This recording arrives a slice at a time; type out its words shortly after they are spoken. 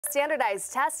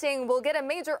Standardized testing will get a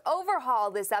major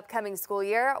overhaul this upcoming school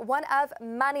year, one of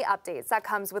many updates that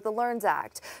comes with the LEARNS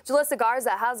Act. Jalissa Garza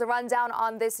has a rundown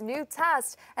on this new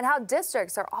test and how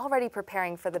districts are already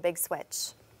preparing for the big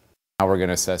switch. Now we're going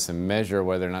to assess and measure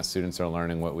whether or not students are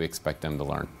learning what we expect them to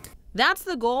learn. That's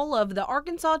the goal of the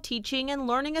Arkansas Teaching and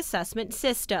Learning Assessment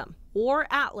System, or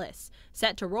ATLAS,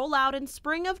 set to roll out in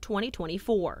spring of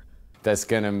 2024. That's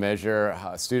going to measure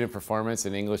student performance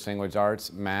in English language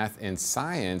arts, math, and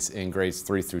science in grades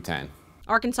 3 through 10.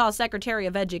 Arkansas Secretary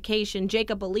of Education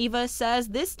Jacob Oliva says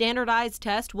this standardized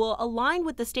test will align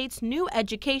with the state's new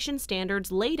education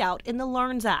standards laid out in the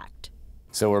LEARNS Act.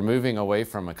 So we're moving away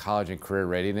from a college and career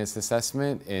readiness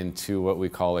assessment into what we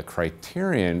call a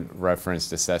criterion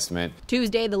referenced assessment.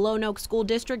 Tuesday, the Lone Oak School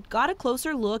District got a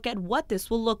closer look at what this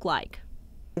will look like.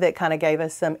 That kind of gave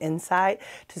us some insight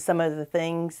to some of the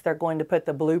things. They're going to put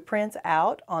the blueprints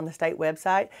out on the state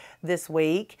website this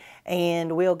week,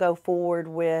 and we'll go forward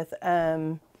with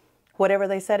whatever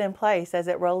they set in place as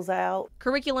it rolls out.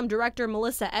 Curriculum Director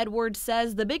Melissa Edwards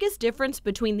says the biggest difference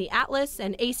between the ATLAS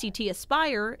and ACT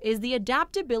Aspire is the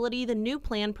adaptability the new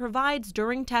plan provides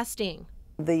during testing.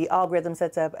 The algorithm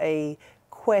sets up a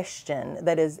question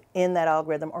that is in that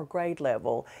algorithm or grade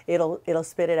level. It'll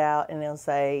spit it out and it'll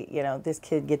say, you know, this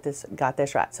kid got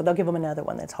this right. So they'll give them another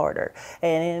one that's harder,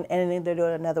 and then they'll do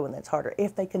another one that's harder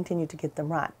if they continue to get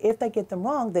them right. If they get them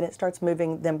wrong, then it starts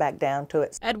moving them back down to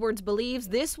it. Edwards believes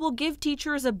this will give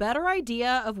teachers a better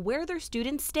idea of where their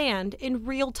students stand in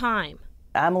real time.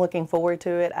 I'm looking forward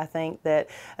to it. I think that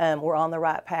we're on the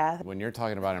right path. When you're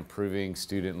talking about improving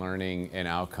student learning and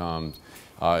outcomes,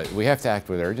 we have to act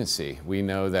with urgency. We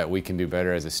know that we can do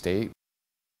better as a state.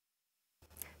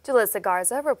 Jalissa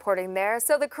Garza reporting there.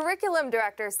 So the curriculum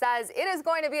director says it is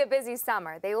going to be a busy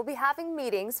summer. They will be having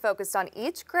meetings focused on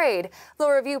each grade. They'll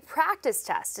review practice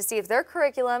tests to see if their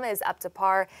curriculum is up to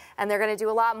par, and they're going to do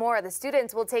a lot more. The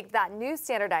students will take that new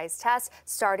standardized test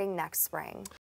starting next spring.